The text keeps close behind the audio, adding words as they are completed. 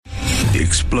The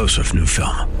explosive new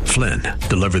film, Flynn,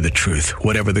 deliver the truth,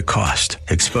 whatever the cost.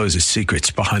 Exposes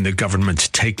secrets behind the government's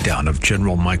takedown of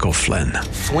General Michael Flynn.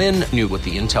 Flynn knew what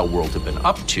the intel world had been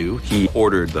up to. He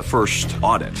ordered the first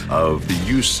audit of the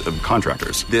use of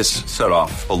contractors. This set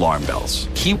off alarm bells.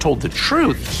 He told the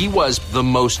truth. He was the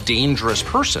most dangerous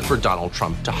person for Donald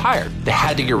Trump to hire. They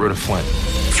had to get rid of Flynn.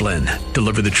 Flynn,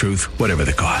 deliver the truth, whatever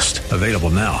the cost. Available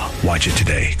now. Watch it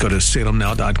today. Go to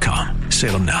salemnow.com.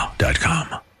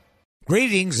 salemnow.com.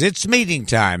 Greetings, it's meeting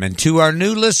time, and to our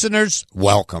new listeners,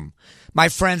 welcome. My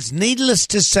friends, needless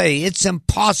to say, it's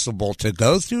impossible to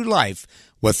go through life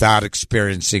without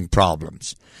experiencing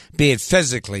problems, be it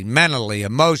physically, mentally,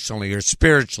 emotionally, or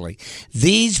spiritually.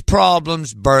 These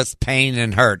problems birth pain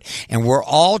and hurt, and we're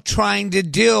all trying to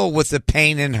deal with the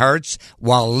pain and hurts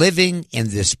while living in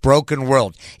this broken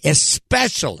world,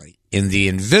 especially in the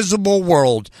invisible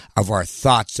world of our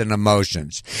thoughts and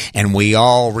emotions, and we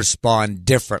all respond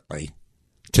differently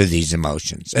to these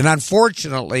emotions. And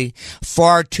unfortunately,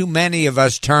 far too many of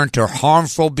us turn to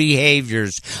harmful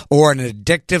behaviors or an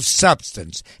addictive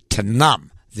substance to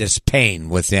numb this pain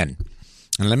within.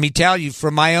 And let me tell you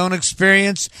from my own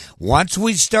experience, once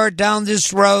we start down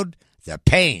this road, the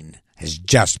pain has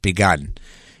just begun.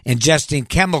 Ingesting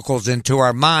chemicals into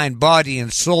our mind, body,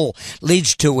 and soul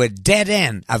leads to a dead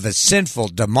end of a sinful,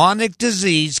 demonic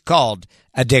disease called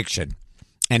addiction.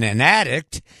 And an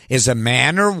addict is a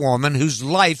man or woman whose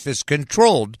life is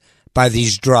controlled by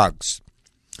these drugs.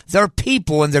 There are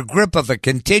people in the grip of a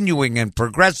continuing and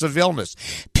progressive illness,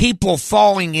 people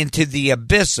falling into the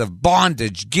abyss of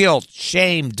bondage, guilt,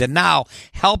 shame, denial,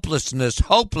 helplessness,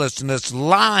 hopelessness,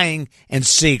 lying, and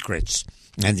secrets.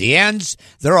 And the ends,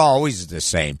 they're always the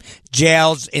same: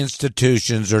 jails,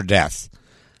 institutions, or death.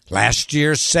 Last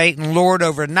year, Satan lured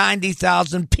over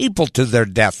 90,000 people to their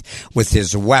death with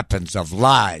his weapons of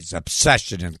lies,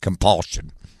 obsession, and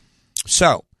compulsion.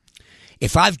 So,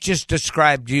 if I've just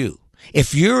described you,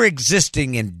 if you're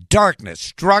existing in darkness,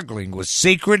 struggling with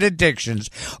secret addictions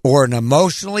or an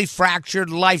emotionally fractured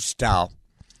lifestyle,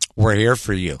 we're here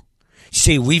for you.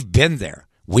 See, we've been there.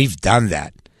 We've done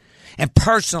that. And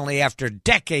personally, after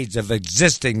decades of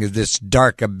existing in this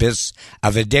dark abyss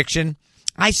of addiction,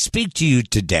 I speak to you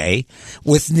today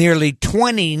with nearly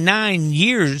 29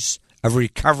 years of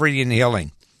recovery and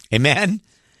healing. Amen?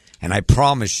 And I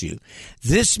promise you,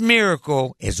 this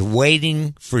miracle is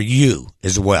waiting for you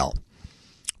as well.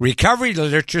 Recovery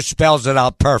literature spells it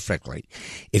out perfectly.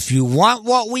 If you want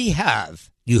what we have,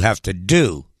 you have to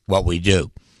do what we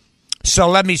do. So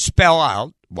let me spell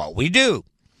out what we do.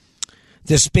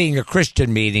 This being a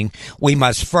Christian meeting, we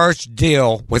must first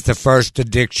deal with the first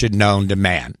addiction known to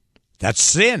man. That's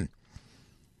sin.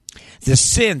 The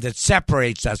sin that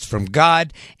separates us from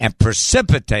God and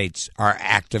precipitates our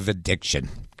act of addiction.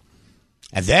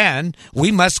 And then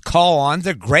we must call on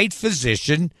the great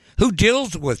physician who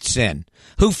deals with sin,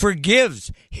 who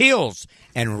forgives, heals,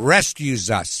 and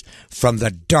rescues us from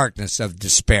the darkness of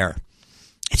despair.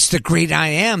 It's the great I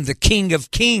Am, the King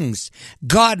of Kings,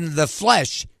 God in the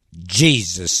flesh,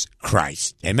 Jesus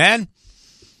Christ. Amen?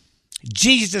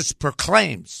 Jesus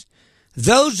proclaims,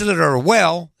 those that are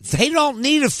well, they don't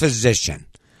need a physician,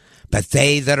 but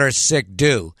they that are sick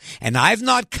do. And I've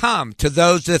not come to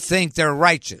those that think they're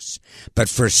righteous, but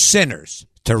for sinners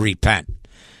to repent.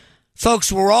 Folks,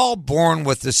 we're all born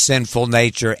with a sinful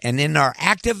nature, and in our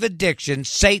active addiction,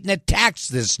 Satan attacks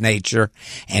this nature,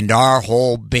 and our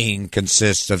whole being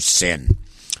consists of sin.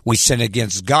 We sin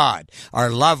against God, our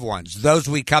loved ones, those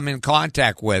we come in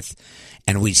contact with,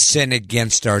 and we sin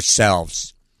against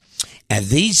ourselves. And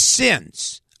these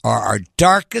sins are our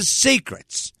darkest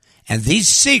secrets, and these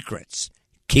secrets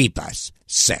keep us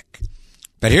sick.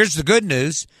 But here's the good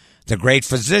news. The great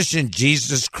physician,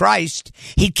 Jesus Christ,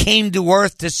 he came to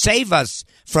earth to save us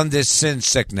from this sin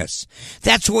sickness.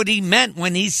 That's what he meant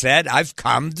when he said, I've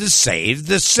come to save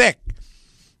the sick.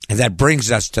 And that brings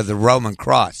us to the Roman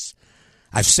cross.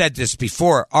 I've said this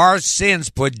before. Our sins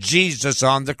put Jesus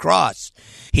on the cross.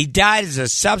 He died as a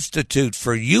substitute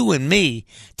for you and me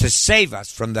to save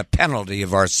us from the penalty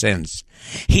of our sins.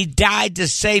 He died to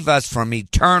save us from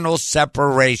eternal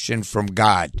separation from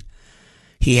God.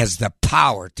 He has the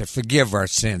power to forgive our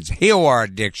sins, heal our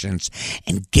addictions,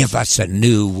 and give us a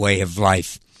new way of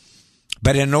life.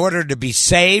 But in order to be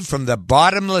saved from the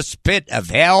bottomless pit of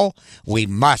hell, we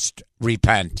must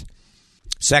repent.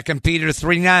 2 Peter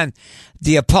 3:9,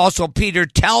 the Apostle Peter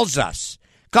tells us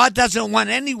God doesn't want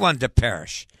anyone to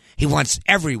perish. He wants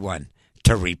everyone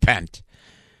to repent.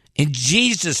 And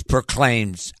Jesus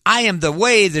proclaims, I am the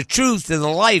way, the truth, and the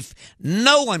life.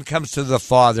 No one comes to the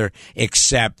Father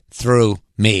except through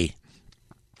me.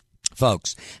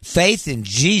 Folks, faith in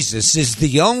Jesus is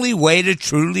the only way to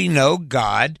truly know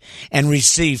God and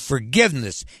receive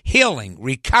forgiveness, healing,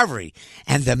 recovery,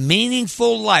 and the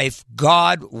meaningful life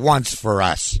God wants for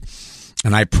us.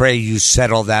 And I pray you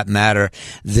settle that matter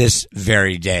this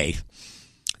very day.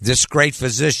 This great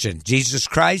physician, Jesus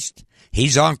Christ,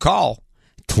 he's on call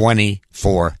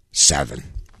 24/7.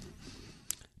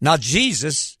 Now,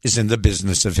 Jesus is in the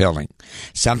business of healing,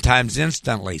 sometimes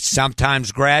instantly,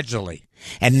 sometimes gradually.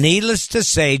 And needless to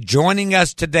say, joining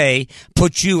us today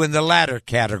puts you in the latter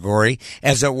category,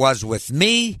 as it was with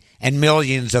me and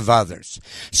millions of others.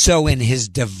 So in his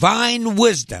divine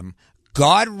wisdom,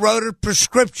 God wrote a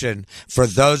prescription for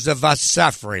those of us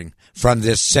suffering from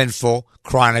this sinful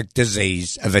chronic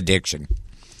disease of addiction.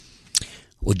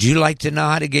 Would you like to know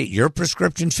how to get your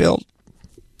prescription filled?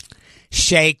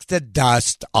 Shake the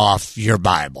dust off your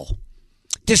Bible.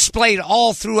 Displayed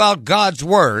all throughout God's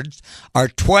words are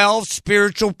 12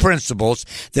 spiritual principles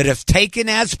that, if taken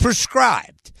as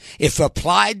prescribed, if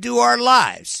applied to our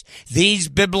lives, these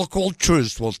biblical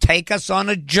truths will take us on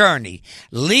a journey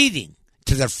leading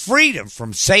to the freedom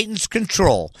from Satan's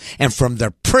control and from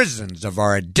the prisons of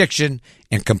our addiction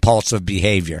and compulsive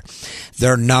behavior.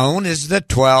 They're known as the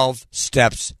 12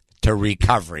 steps to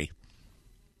recovery.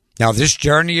 Now, this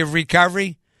journey of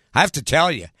recovery, I have to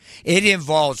tell you, it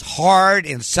involves hard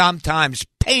and sometimes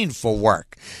painful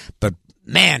work, but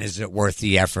man, is it worth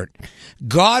the effort.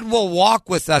 God will walk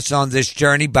with us on this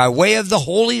journey by way of the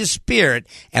Holy Spirit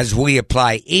as we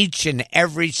apply each and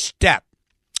every step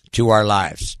to our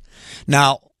lives.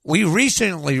 Now, we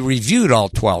recently reviewed all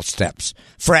 12 steps.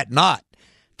 Fret not.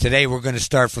 Today we're going to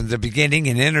start from the beginning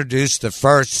and introduce the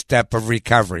first step of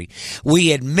recovery.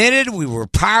 We admitted we were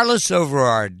powerless over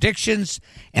our addictions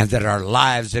and that our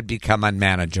lives had become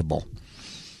unmanageable.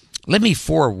 Let me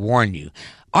forewarn you,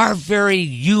 our very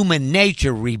human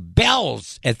nature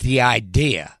rebels at the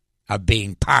idea of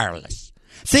being powerless.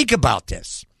 Think about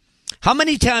this. How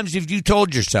many times have you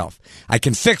told yourself, I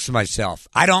can fix myself,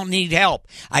 I don't need help,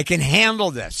 I can handle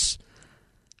this?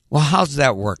 Well, how's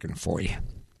that working for you?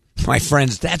 My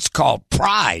friends, that's called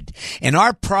pride, and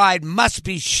our pride must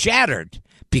be shattered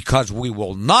because we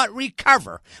will not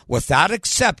recover without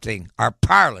accepting our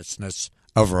powerlessness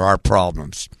over our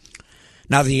problems.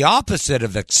 Now, the opposite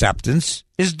of acceptance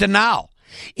is denial.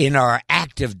 In our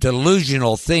active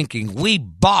delusional thinking, we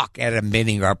balk at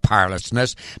admitting our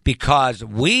powerlessness because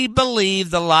we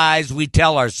believe the lies we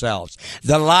tell ourselves,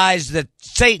 the lies that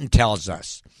Satan tells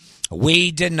us.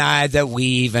 We deny that we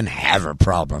even have a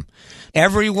problem.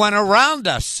 Everyone around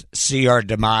us see our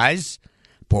demise,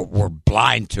 but we're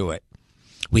blind to it.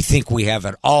 We think we have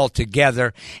it all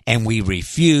together, and we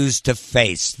refuse to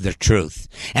face the truth.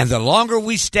 And the longer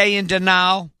we stay in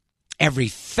denial, every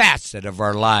facet of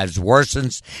our lives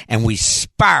worsens, and we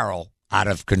spiral out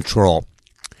of control.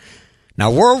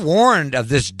 Now, we're warned of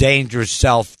this dangerous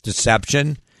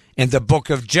self-deception in the book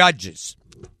of Judges.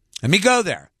 Let me go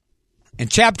there. In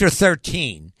chapter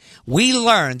 13, we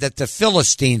learn that the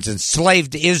Philistines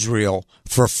enslaved Israel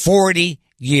for 40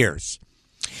 years.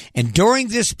 And during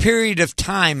this period of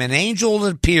time, an angel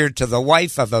appeared to the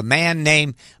wife of a man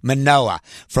named Manoah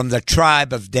from the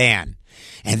tribe of Dan.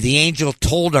 And the angel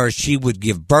told her she would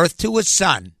give birth to a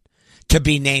son to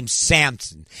be named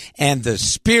Samson. And the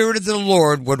Spirit of the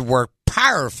Lord would work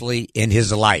powerfully in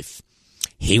his life.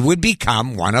 He would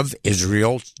become one of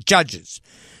Israel's judges.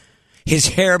 His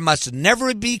hair must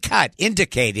never be cut,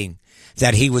 indicating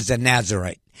that he was a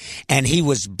Nazarite. And he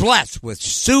was blessed with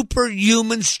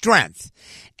superhuman strength.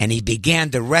 And he began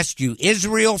to rescue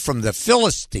Israel from the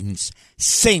Philistines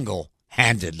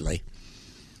single-handedly.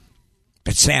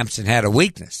 But Samson had a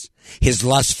weakness, his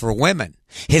lust for women.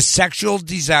 His sexual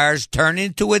desires turned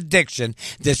into addiction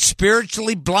that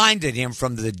spiritually blinded him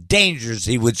from the dangers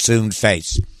he would soon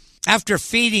face. After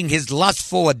feeding his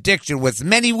lustful addiction with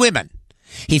many women,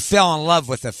 he fell in love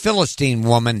with a Philistine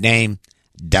woman named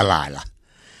Delilah.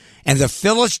 And the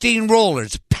Philistine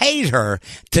rulers paid her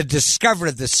to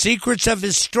discover the secrets of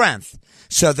his strength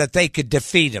so that they could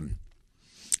defeat him.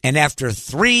 And after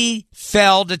 3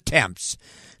 failed attempts,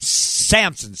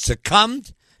 Samson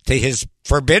succumbed to his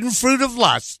forbidden fruit of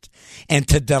lust and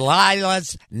to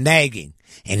Delilah's nagging,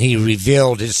 and he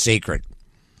revealed his secret.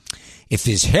 If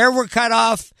his hair were cut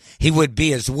off, he would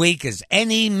be as weak as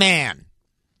any man.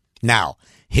 Now,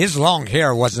 his long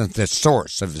hair wasn't the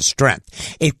source of his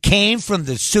strength. It came from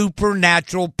the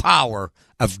supernatural power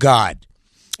of God.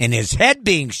 And his head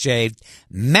being shaved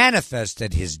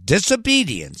manifested his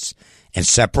disobedience and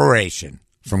separation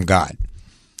from God.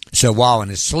 So while in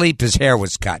his sleep his hair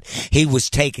was cut, he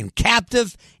was taken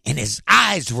captive and his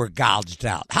eyes were gouged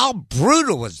out. How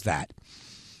brutal was that?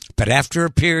 But after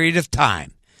a period of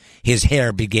time, his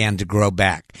hair began to grow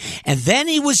back. And then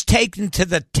he was taken to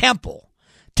the temple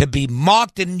to be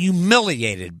mocked and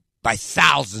humiliated by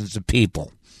thousands of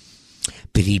people.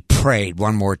 But he prayed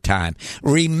one more time.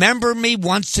 Remember me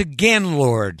once again,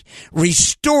 Lord.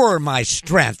 Restore my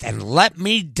strength and let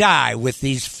me die with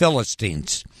these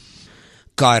Philistines.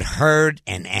 God heard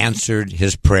and answered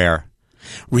his prayer,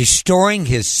 restoring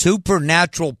his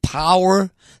supernatural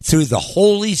power through the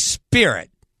Holy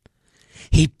Spirit.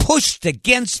 He pushed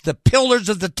against the pillars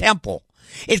of the temple.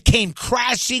 It came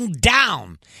crashing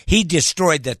down. He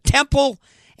destroyed the temple,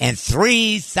 and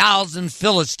 3,000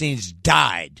 Philistines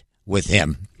died with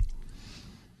him.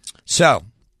 So,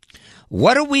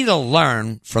 what are we to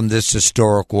learn from this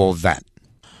historical event?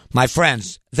 My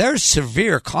friends, there are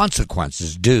severe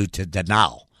consequences due to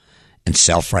denial and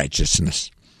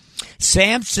self-righteousness.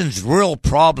 Samson's real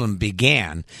problem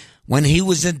began when he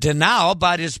was in denial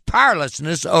about his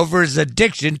powerlessness over his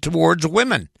addiction towards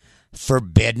women,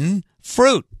 forbidden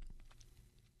fruit.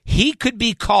 He could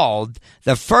be called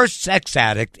the first sex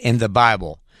addict in the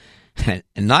Bible.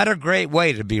 Not a great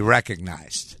way to be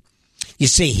recognized. You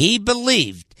see, he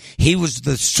believed he was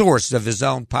the source of his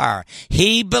own power.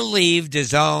 He believed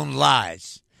his own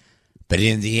lies. But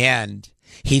in the end,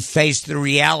 he faced the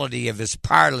reality of his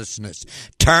powerlessness,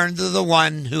 turned to the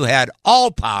one who had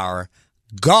all power,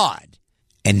 God,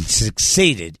 and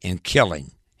succeeded in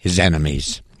killing his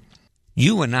enemies.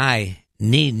 You and I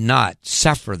need not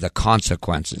suffer the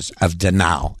consequences of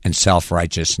denial and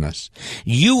self-righteousness.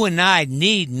 You and I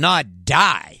need not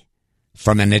die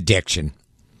from an addiction.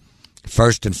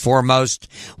 First and foremost,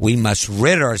 we must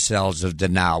rid ourselves of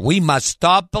denial. We must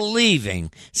stop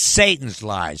believing Satan's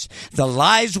lies, the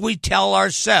lies we tell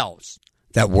ourselves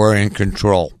that we're in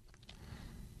control.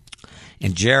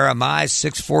 In Jeremiah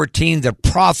 6:14, the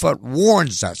prophet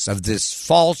warns us of this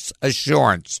false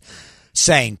assurance,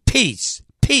 saying, peace,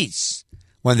 peace,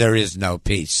 when there is no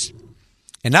peace.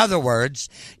 In other words,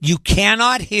 you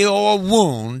cannot heal a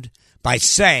wound by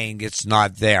saying it's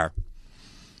not there.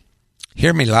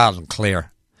 Hear me loud and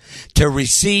clear. To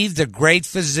receive the great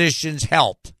physician's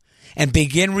help and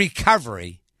begin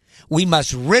recovery, we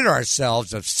must rid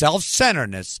ourselves of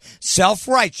self-centeredness,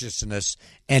 self-righteousness,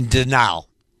 and denial.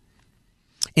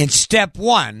 In step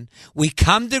 1, we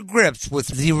come to grips with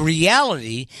the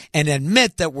reality and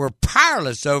admit that we're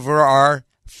powerless over our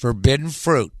forbidden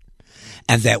fruit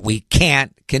and that we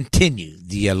can't continue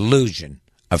the illusion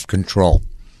of control.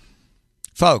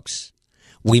 Folks,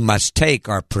 we must take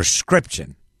our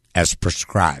prescription as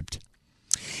prescribed.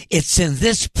 It's in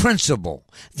this principle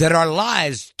that our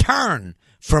lives turn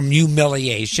from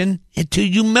humiliation into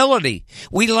humility.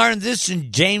 We learn this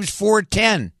in James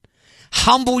 4:10.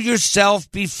 Humble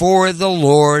yourself before the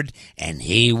Lord, and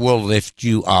he will lift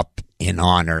you up in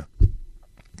honor.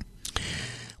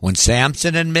 When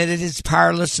Samson admitted his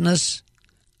powerlessness,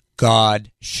 God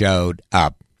showed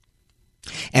up.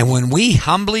 And when we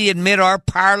humbly admit our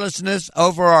powerlessness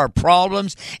over our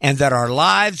problems and that our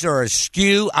lives are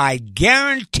askew, I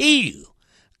guarantee you,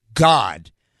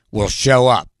 God will show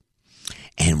up.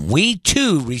 And we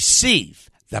too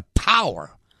receive the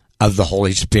power of the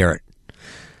Holy Spirit.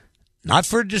 Not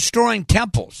for destroying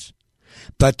temples,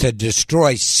 but to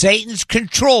destroy Satan's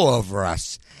control over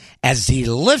us as he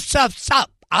lifts us up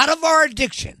out of our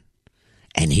addiction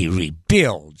and he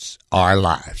rebuilds our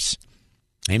lives.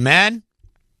 Amen?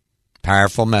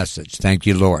 Powerful message. Thank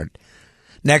you, Lord.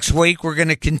 Next week, we're going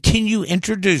to continue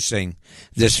introducing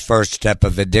this first step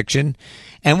of addiction,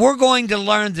 and we're going to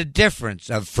learn the difference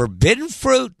of forbidden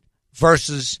fruit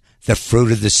versus the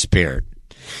fruit of the Spirit.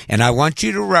 And I want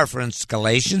you to reference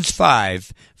Galatians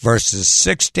 5, verses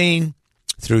 16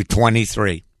 through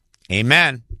 23.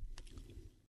 Amen.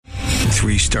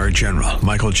 3-star General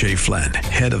Michael J. Flynn,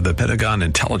 head of the Pentagon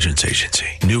Intelligence Agency,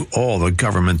 knew all the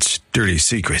government's dirty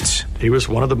secrets. He was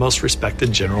one of the most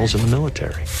respected generals in the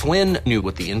military. Flynn knew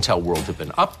what the intel world had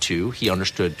been up to. He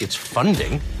understood its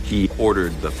funding. He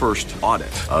ordered the first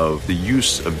audit of the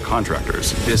use of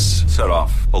contractors. This set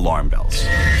off alarm bells.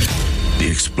 The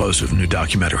explosive new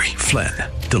documentary, Flynn,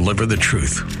 Deliver the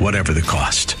Truth, Whatever the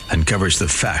Cost, uncovers the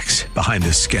facts behind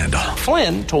this scandal.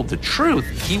 Flynn told the truth.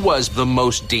 He was the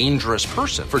most dangerous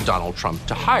person for Donald Trump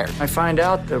to hire. I find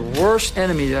out the worst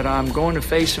enemy that I'm going to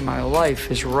face in my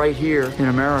life is right here in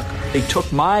America. They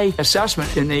took my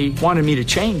assessment and they wanted me to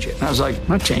change it. And I was like, I'm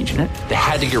not changing it. They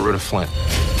had to get rid of Flynn.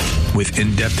 With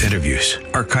in-depth interviews,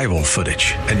 archival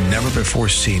footage, and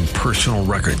never-before-seen personal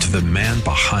records of the man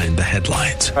behind the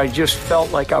headlines. I just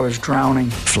felt like I was drowning.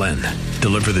 Flynn,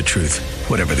 Deliver the Truth,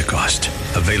 Whatever the Cost.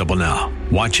 Available now.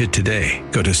 Watch it today.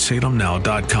 Go to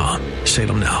salemnow.com.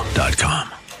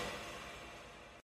 salemnow.com.